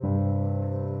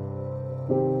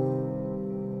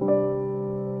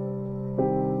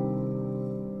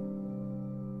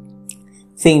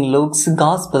St. Luke's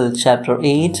Gospel, chapter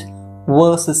 8,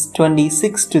 verses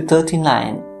 26 to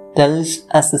 39, tells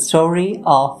us the story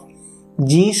of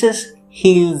Jesus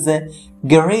heals a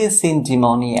Gerasene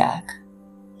demoniac.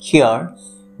 Here,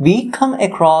 we come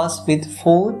across with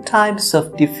 4 types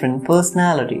of different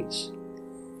personalities: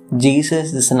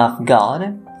 Jesus, the Son of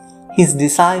God, His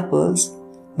disciples,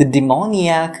 the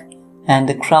demoniac, and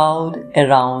the crowd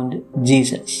around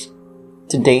Jesus.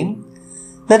 Today,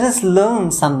 let us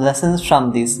learn some lessons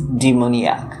from this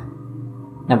demoniac.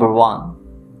 Number 1.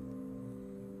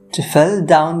 To fall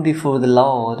down before the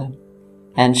Lord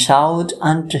and shout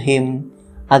unto Him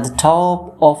at the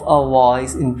top of our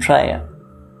voice in prayer.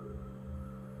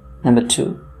 Number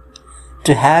 2.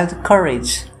 To have the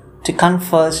courage to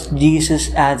confess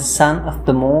Jesus as the Son of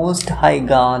the Most High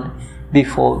God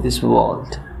before this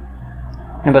world.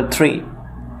 Number 3.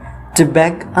 To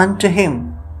beg unto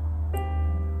Him.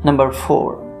 Number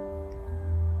 4.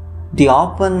 The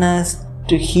openness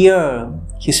to hear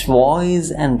His voice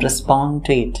and respond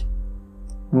to it.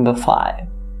 Number 5.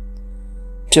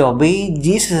 To obey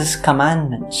Jesus'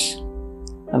 commandments.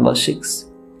 Number 6.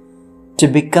 To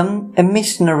become a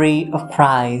missionary of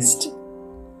Christ.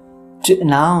 To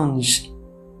announce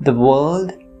the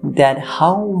world that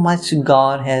how much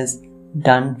God has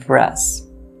done for us.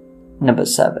 Number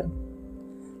 7.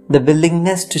 The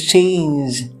willingness to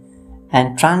change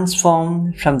and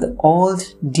transform from the old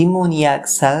demoniac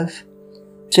self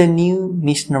to a new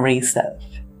missionary self.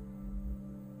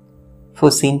 For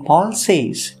St. Paul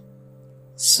says,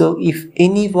 "So if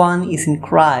anyone is in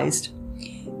Christ,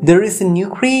 there is a new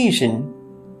creation.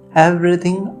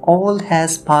 Everything old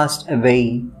has passed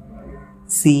away.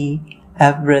 See,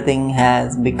 everything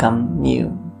has become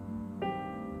new."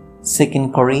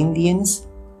 2 Corinthians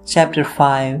chapter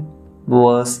 5,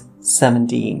 verse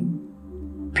 17.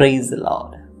 Praise the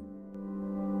Lord.